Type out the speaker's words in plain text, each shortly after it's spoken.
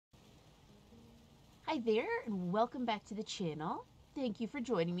Hi there, and welcome back to the channel. Thank you for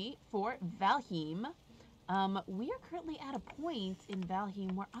joining me for Valheim. We are currently at a point in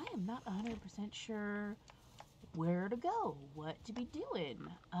Valheim where I am not 100% sure where to go, what to be doing.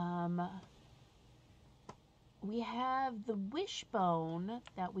 We have the wishbone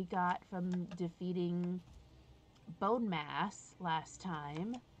that we got from defeating Bone Mass last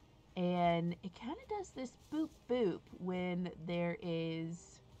time, and it kind of does this boop boop when there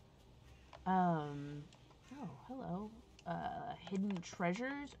is oh, hello. Hidden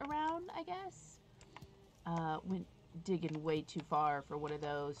treasures around, I guess. Went digging way too far for one of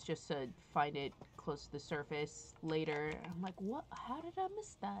those just to find it close to the surface later. I'm like, what? How did I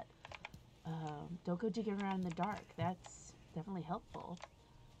miss that? Don't go digging around in the dark. That's definitely helpful.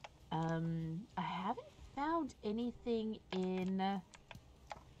 I haven't found anything in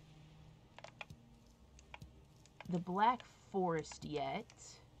the Black Forest yet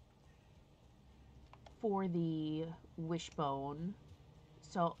for the wishbone,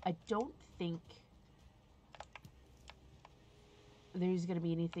 so I don't think there's going to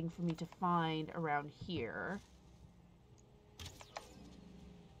be anything for me to find around here.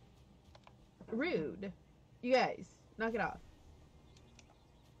 Rude. You guys, knock it off.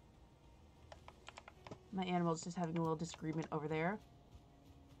 My animal's just having a little disagreement over there.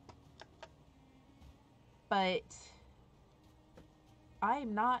 But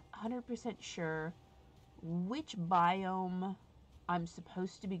I'm not 100% sure which biome I'm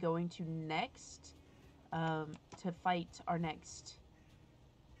supposed to be going to next to fight our next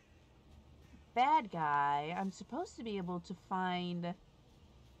bad guy. I'm supposed to be able to find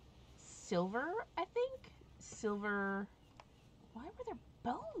silver, I think? Silver. Why were there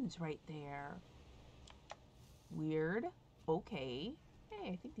bones right there? Weird. Okay.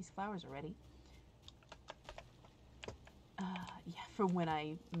 Hey, I think these flowers are ready. Yeah, for when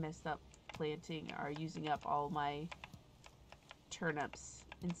I messed up planting or using up all my turnips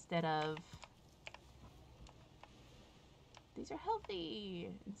instead of, these are healthy,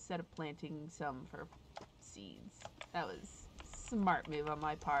 instead of planting some for seeds. That was a smart move on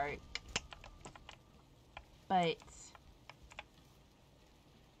my part. But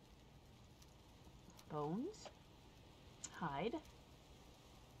bones, hide,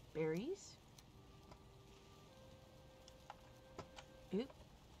 berries. Oop.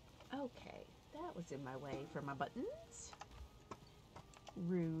 Okay, that was in my way for my buttons.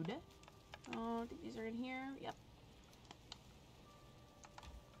 Rude. Oh, I think these are in here. Yep.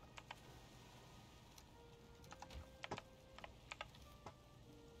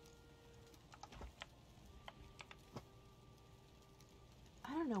 I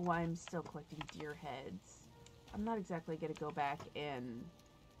don't know why I'm still collecting deer heads. I'm not exactly going to go back and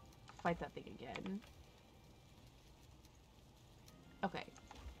fight that thing again. Okay.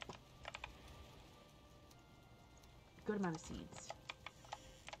 Good amount of seeds.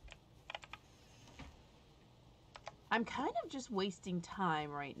 I'm kind of just wasting time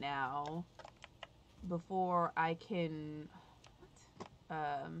right now before I can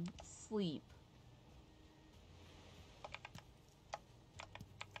sleep.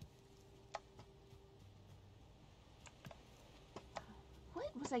 What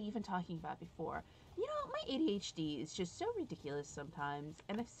was I even talking about before? You know, my ADHD is just so ridiculous sometimes,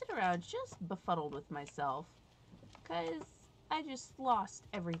 and I sit around just befuddled with myself because I just lost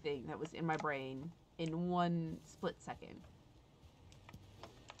everything that was in my brain in one split second.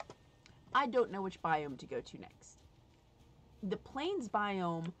 I don't know which biome to go to next. The plains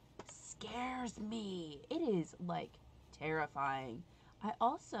biome scares me. It is, like, terrifying. I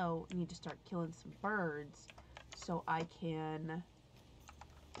also need to start killing some birds so I can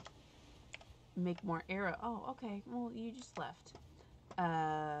make more arrows. Oh, okay. Well, you just left.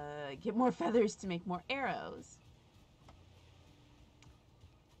 Get more feathers to make more arrows.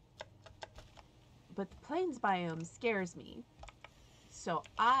 But the plains biome scares me. So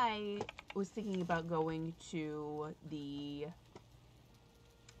I was thinking about going to the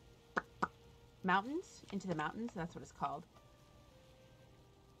mountains, into the mountains. That's what it's called.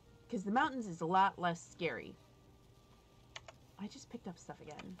 Because the mountains is a lot less scary. I just picked up stuff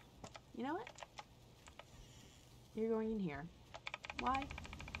again. You know what? You're going in here. Why?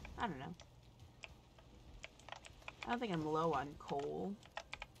 I don't know. I don't think I'm low on coal.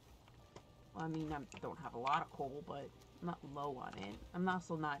 Well, I mean, I don't have a lot of coal, but I'm not low on it. I'm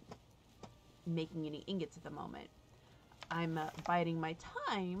also not making any ingots at the moment. I'm biding my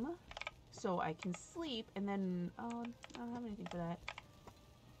time so I can sleep, and then, oh, I don't have anything for that.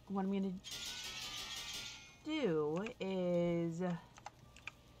 What I'm going to do is,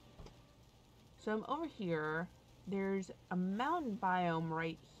 so I'm over here. There's a mountain biome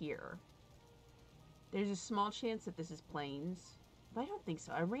right here. There's a small chance that this is plains, but I don't think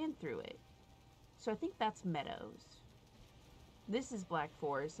so. I ran through it. So I think that's meadows. This is Black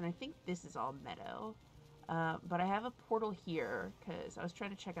Forest, and I think this is all meadow. But I have a portal here, because I was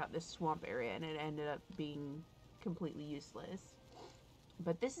trying to check out this swamp area, and it ended up being completely useless.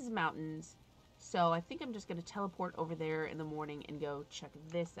 But this is mountains, so I think I'm just going to teleport over there in the morning and go check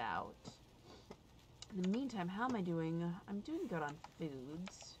this out. In the meantime, how am I doing? I'm doing good on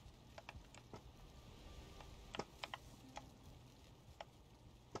foods.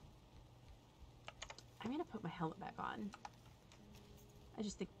 I'm going to put my helmet back on. I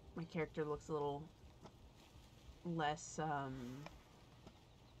just think my character looks a little less,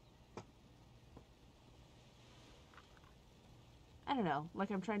 I don't know, like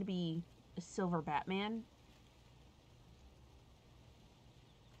I'm trying to be a silver Batman.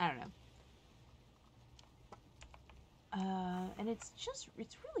 I don't know. And it's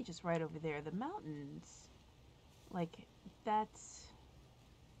really just right over there. The mountains, like, that's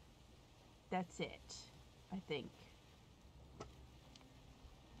it, I think.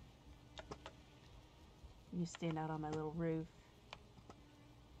 You stand out on my little roof.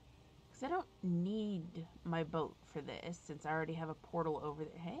 Because I don't need my boat for this, since I already have a portal over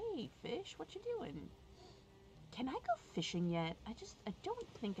there. Hey, fish, what you doing? Can I go fishing yet? I don't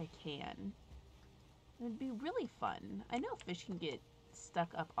think I can. It would be really fun. I know fish can get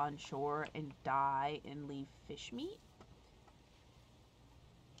stuck up on shore and die and leave fish meat.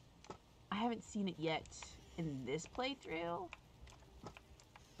 I haven't seen it yet in this playthrough,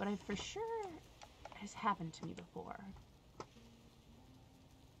 but I for sure has happened to me before.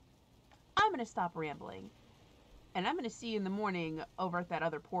 I'm going to stop rambling, and I'm going to see you in the morning over at that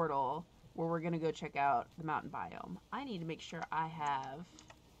other portal where we're going to go check out the mountain biome. I need to make sure I have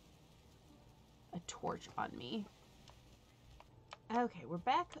a torch on me. Okay, we're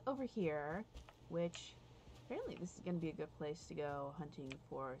back over here, which apparently this is going to be a good place to go hunting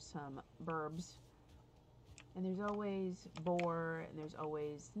for some burbs. And there's always boar, and there's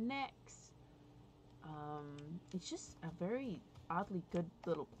always necks. It's just a very oddly good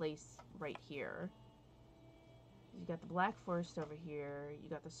little place right here. You got the Black Forest over here, you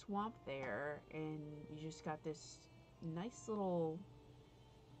got the swamp there, and you just got this nice little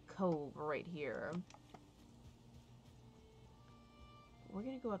cove right here. We're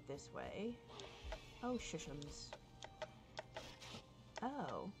gonna go up this way. Oh, shushums.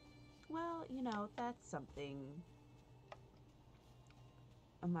 Oh. Well, you know, that's something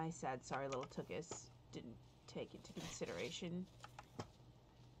my sad, sorry little Tookus didn't take into consideration.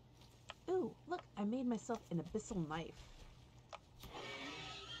 Ooh, look, I made myself an abyssal knife.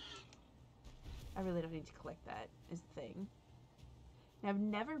 I really don't need to collect that, is the thing. Now, I've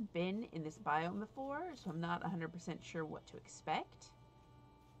never been in this biome before, so I'm not 100% sure what to expect.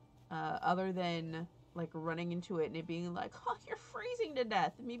 Other than, like, running into it and it being like, oh, you're freezing to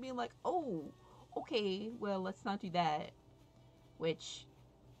death. And me being like, oh, okay, well, let's not do that. Which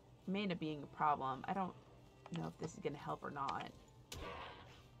may end up being a problem. I don't know if this is going to help or not.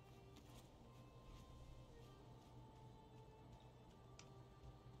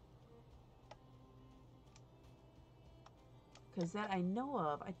 Because that I know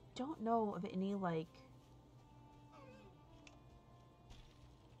of. I don't know of any, like,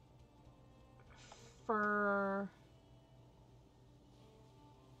 fur.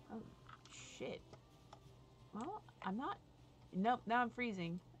 Oh, shit. Well, I'm not. Nope, now I'm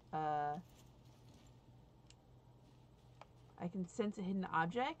freezing. I can sense a hidden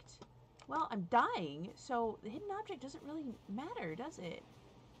object. Well, I'm dying, so the hidden object doesn't really matter, does it?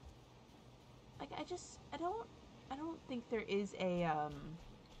 Like, I don't think there is a,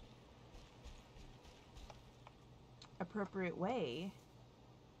 appropriate way.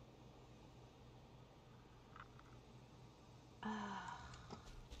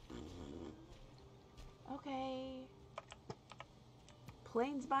 Okay.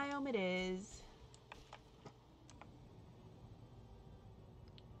 Plains biome it is.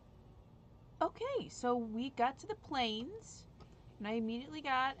 Okay, so we got to the plains, and I immediately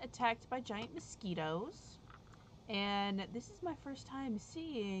got attacked by giant mosquitoes. And this is my first time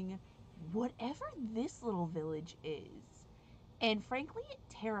seeing whatever this little village is. And frankly, it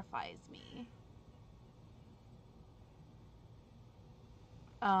terrifies me.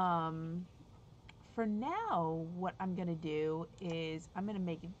 For now, what I'm gonna do is I'm gonna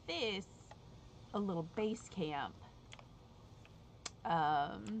make this a little base camp.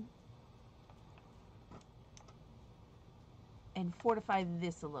 And fortify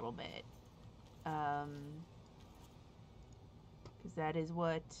this a little bit. Because that is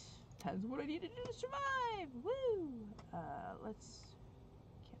what I need to do to survive. Woo! Can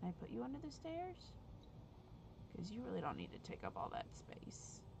I put you under the stairs? because you really don't need to take up all that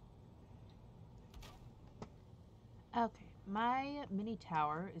space. Okay, my mini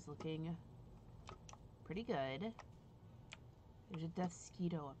tower is looking pretty good. There's a death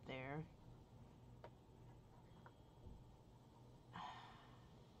mosquito up there.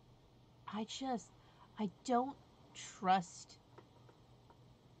 I don't trust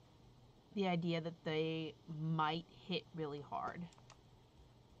the idea that they might hit really hard.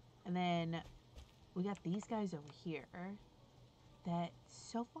 And then we got these guys over here that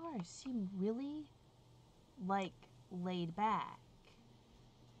so far seem really, like, laid back.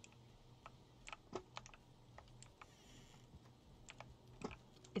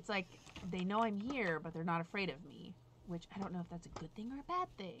 It's like they know I'm here, but they're not afraid of me, which I don't know if that's a good thing or a bad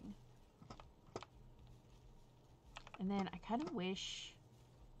thing. And then I kind of wish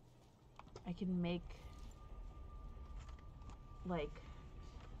I can make, like,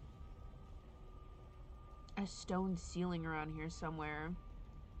 a stone ceiling around here somewhere.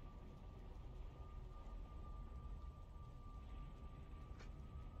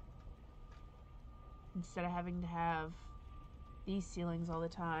 Instead of having to have these ceilings all the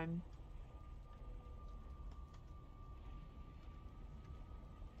time.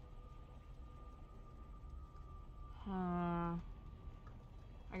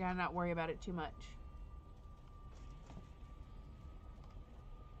 I gotta not worry about it too much.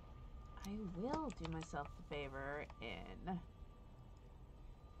 I will do myself the favor and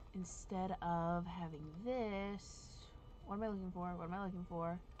instead of having this, what am I looking for? What am I looking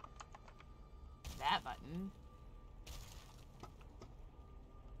for? That button.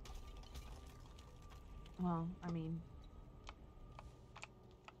 Well, I mean,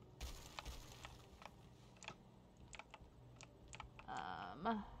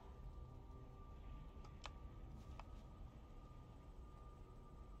 I'll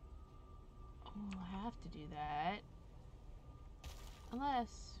have to do that.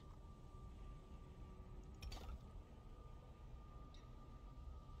 Unless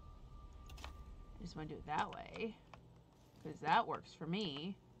I just want to do it that way. Because that works for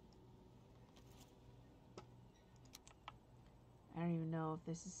me. I don't even know if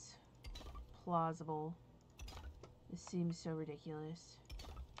this is plausible. This seems so ridiculous.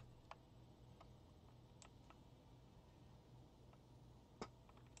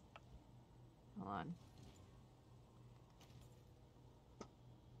 Hold on.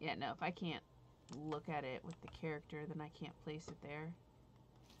 Yeah, no, if I can't look at it with the character, then I can't place it there.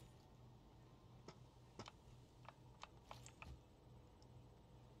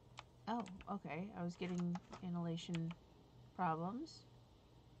 Oh, okay. I was getting inhalation problems.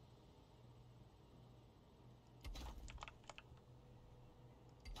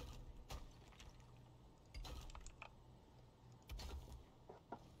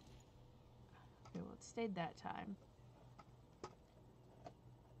 Okay, well, it stayed that time.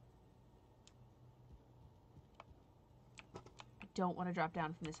 I don't want to drop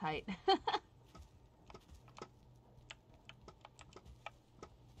down from this height.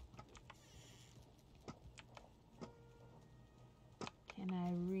 Can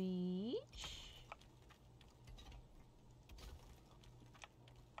I reach?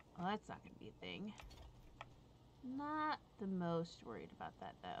 Well, that's not going to be a thing. Not the most worried about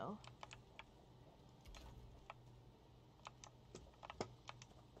that, though.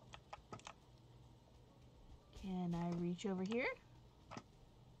 Can I reach over here?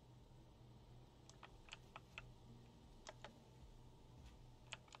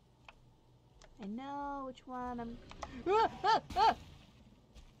 I know which one I'm... Ah, ah, ah!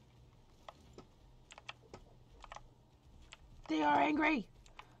 They are angry!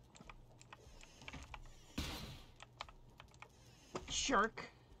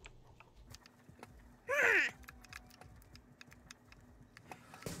 Jerk.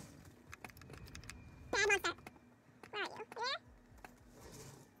 Bad monster. Where are you?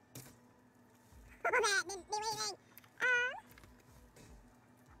 Here? Oh, that did do anything.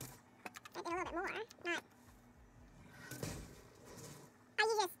 That did a little bit more. Not. Are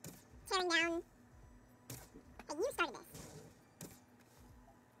you just tearing down? Hey, you started this.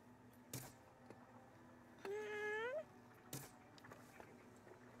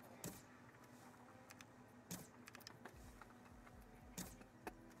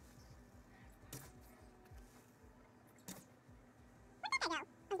 Where did I go?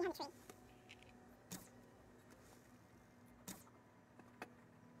 Oh, behind the tree.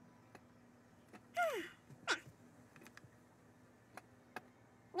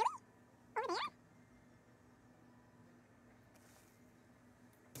 Really? Over there?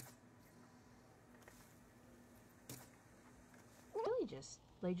 You really just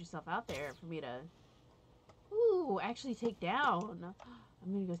laid yourself out there for me to... Ooh. Ooh, actually take down.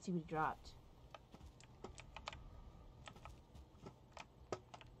 I'm gonna go see what he dropped.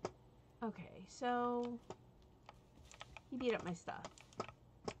 Okay, so he beat up my stuff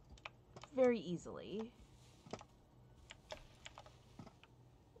very easily.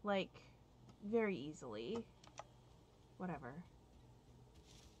 Like, very easily. Whatever.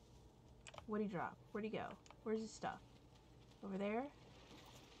 What'd he drop? Where'd he go? Where's his stuff? Over there?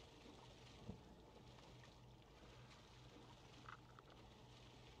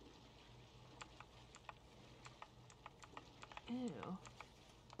 Ew.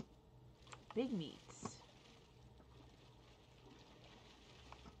 Big meats.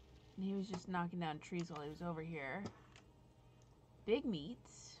 And he was just knocking down trees while he was over here. Big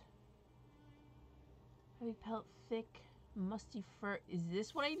meats. Heavy pelt, thick, musty fur. Is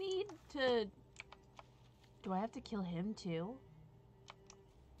this what I need to... Do I have to kill him too?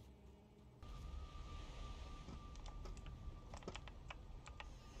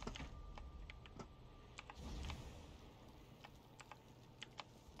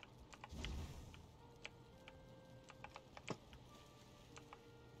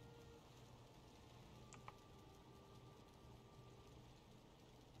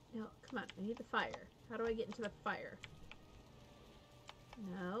 No, come on. I need the fire. How do I get into the fire?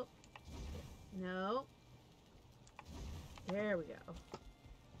 No. No. There we go.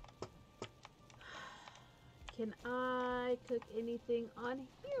 Can I cook anything on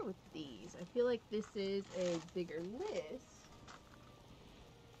here with these? I feel like this is a bigger list.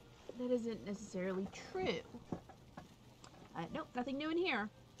 That isn't necessarily true. Nope, nothing new in here.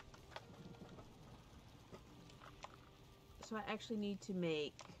 So I actually need to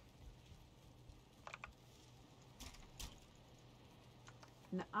make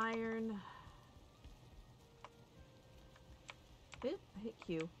an iron. Oop, I hit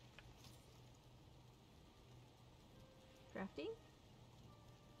Q. Crafting?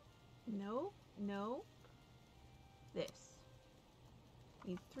 No, no. This.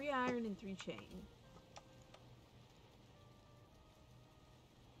 Need 3 iron and 3 chain.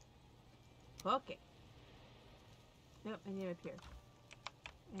 Okay. Nope, I need it up here.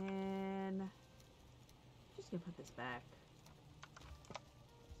 And I'm just gonna put this back.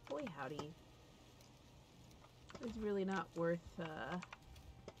 Boy howdy. It's really not worth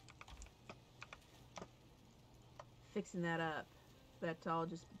fixing that up. That's all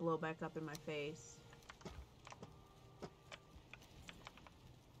just blow back up in my face.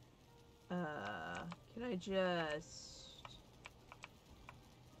 Can I just...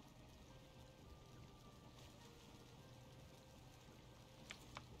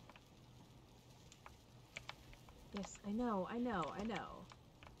 Yes, I know. I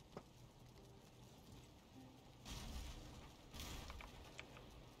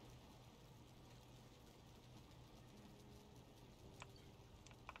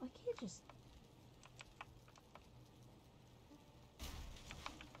can't just...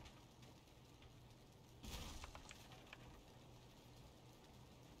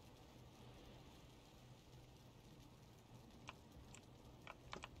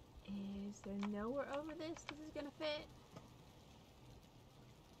 Is there nowhere over this is gonna fit?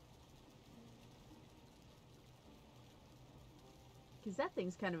 Because that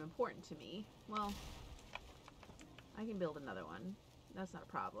thing's kind of important to me. Well, I can build another one. That's not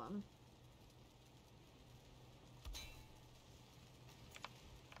a problem.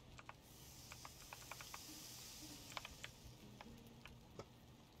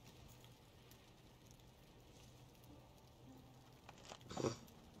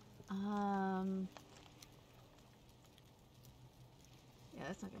 Yeah,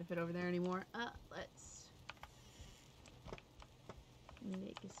 that's not gonna fit over there anymore. Let's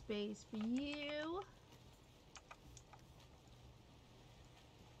make a space for you.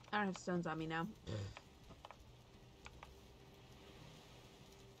 I don't have stones on me now.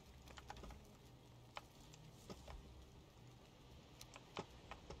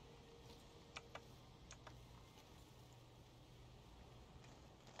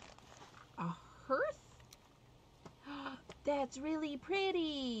 A hearth? That's really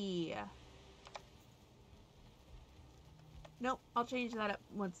pretty. Nope, I'll change that up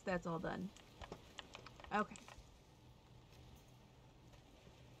once that's all done. Okay.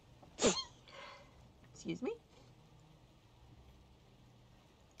 Excuse me.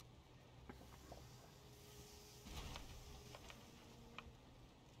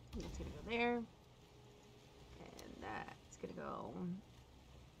 It's gonna go there. And that's gonna go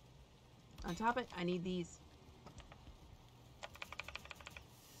on top of it. I need these.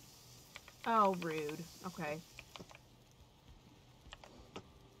 Oh, rude. Okay.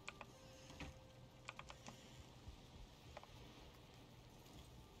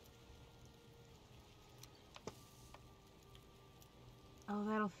 Oh,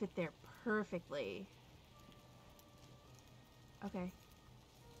 that'll fit there perfectly. Okay.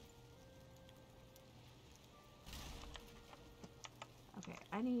 Okay,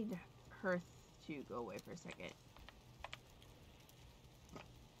 I need Hearth to go away for a second.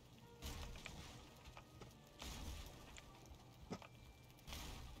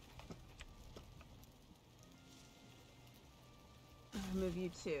 I'll remove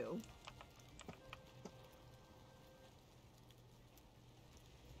you too.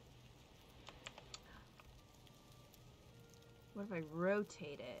 What if I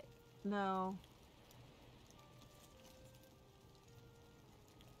rotate it? No.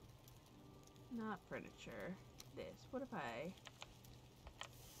 Not furniture. This. What if I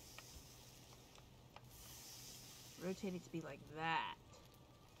rotate it to be like that?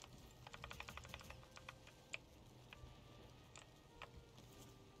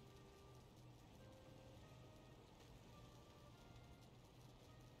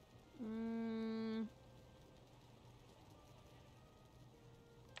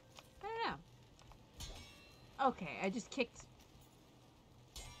 I don't know. Okay, I just kicked.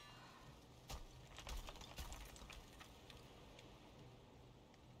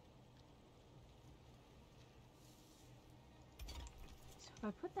 So if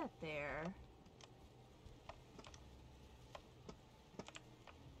I put that there.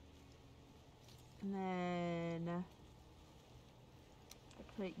 And then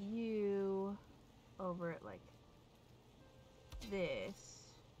I put you over it like this.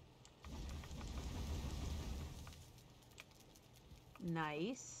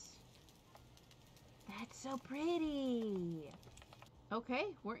 Nice. That's so pretty. Okay,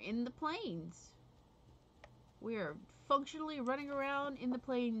 we're in the plains. We are functionally running around in the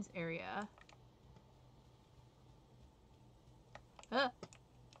plains area. That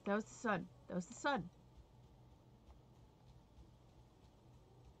was the sun. That was the sun.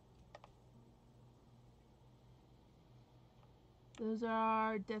 Those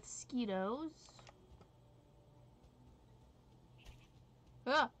are Deathsquitos.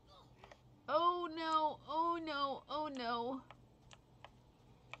 Ah! Oh no! Oh no! Oh no!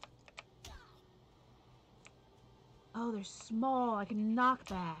 Oh, they're small. I can knock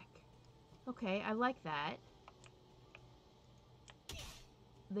back. Okay, I like that.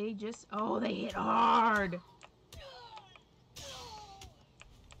 They just... Oh, they hit hard!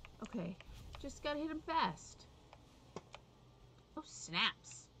 Okay, just gotta hit them fast. Oh,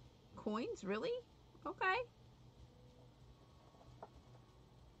 snaps. Coins? Really? Okay.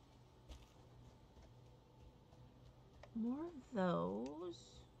 More of those.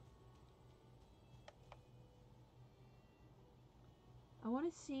 I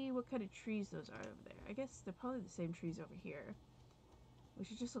want to see what kind of trees those are over there. I guess they're probably the same trees over here.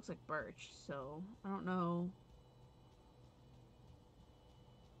 Which it just looks like birch, so I don't know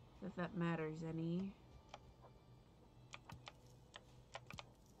if that matters any.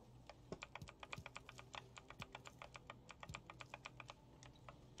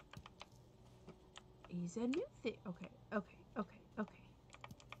 He's a new thing. Okay, okay, okay, okay.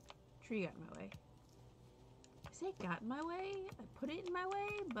 Tree got in my way. I say it got in my way. I put it in my way,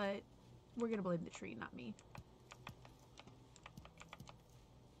 but we're gonna blame the tree, not me.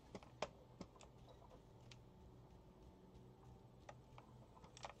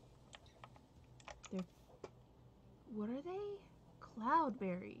 They're... What are they?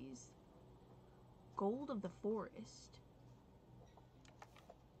 Cloudberries. Gold of the forest.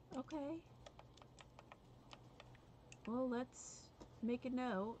 Okay. Well, let's make a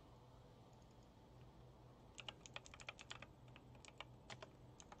note.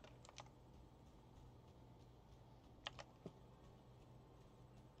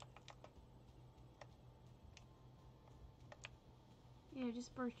 Yeah,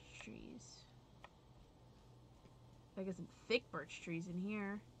 just birch trees. I got some thick birch trees in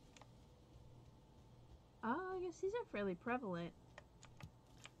here. Oh, I guess these are fairly prevalent.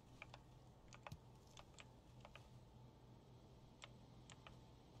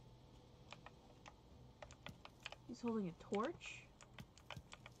 He's holding a torch.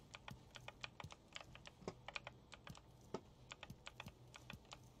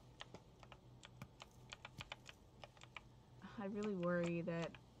 I really worry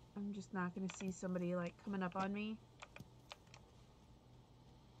that I'm just not going to see somebody like coming up on me.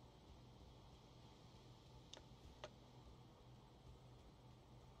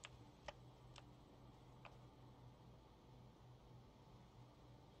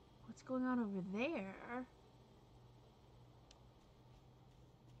 What's going on over there?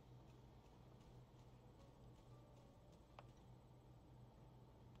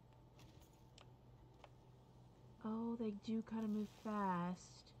 Oh, they do kind of move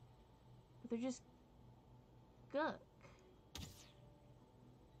fast. But they're just gook.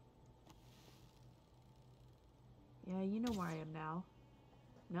 Yeah, you know where I am now.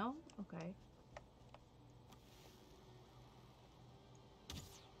 No? Okay.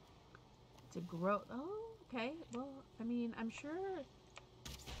 It's a growth. Oh, okay. Well, I mean, I'm sure.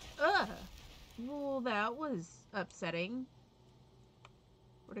 Ugh! Well, that was upsetting.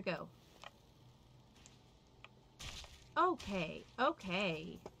 Where'd it go? Okay,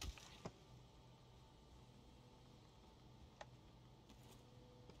 okay.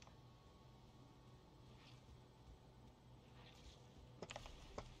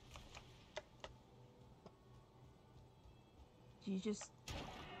 You just...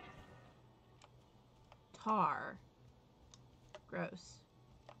 Tar. Gross.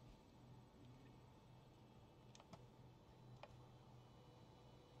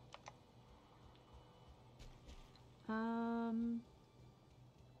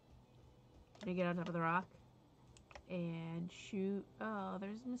 Can I get on top of the rock? And shoot. Oh,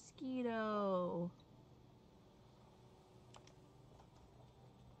 there's a mosquito.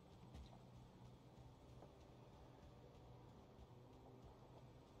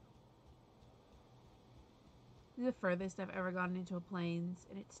 This is the furthest I've ever gone into a plains,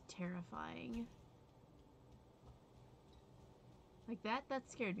 and it's terrifying. Like that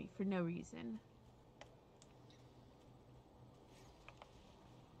scared me for no reason.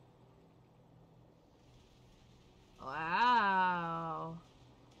 Wow.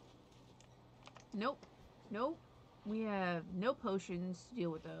 Nope. Nope. We have no potions to deal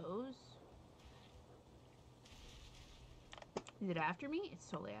with those. Is it after me? It's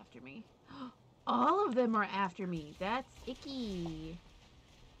totally after me. All of them are after me. That's icky.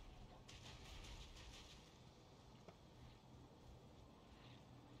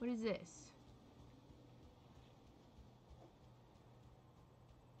 What is this?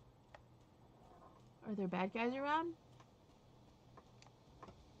 Are there bad guys around?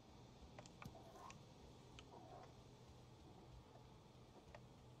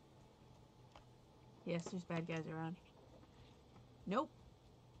 Yes, there's bad guys around. Nope.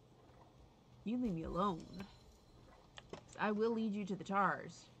 You leave me alone. I will lead you to the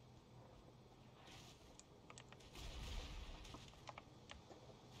tars.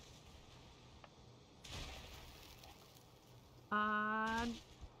 God.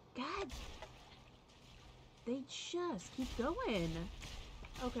 They just keep going.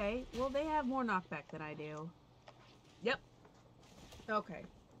 Okay, well, they have more knockback than I do. Yep. Okay.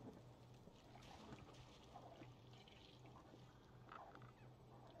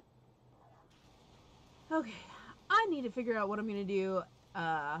 Okay, I need to figure out what I'm gonna do,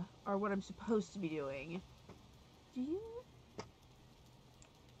 or what I'm supposed to be doing. Do you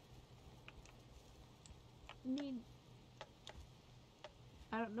need...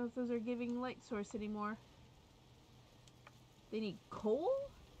 I don't know if those are giving light source anymore. They need coal?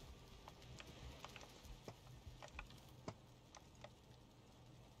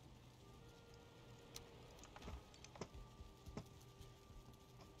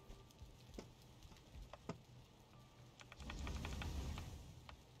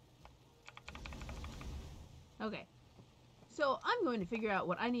 Okay. So I'm going to figure out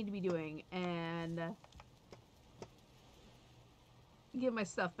what I need to be doing and get my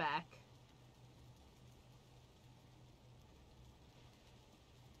stuff back.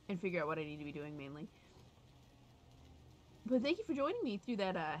 And figure out what I need to be doing mainly. But thank you for joining me through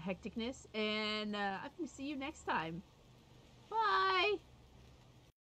that hecticness, and I'm going to see you next time.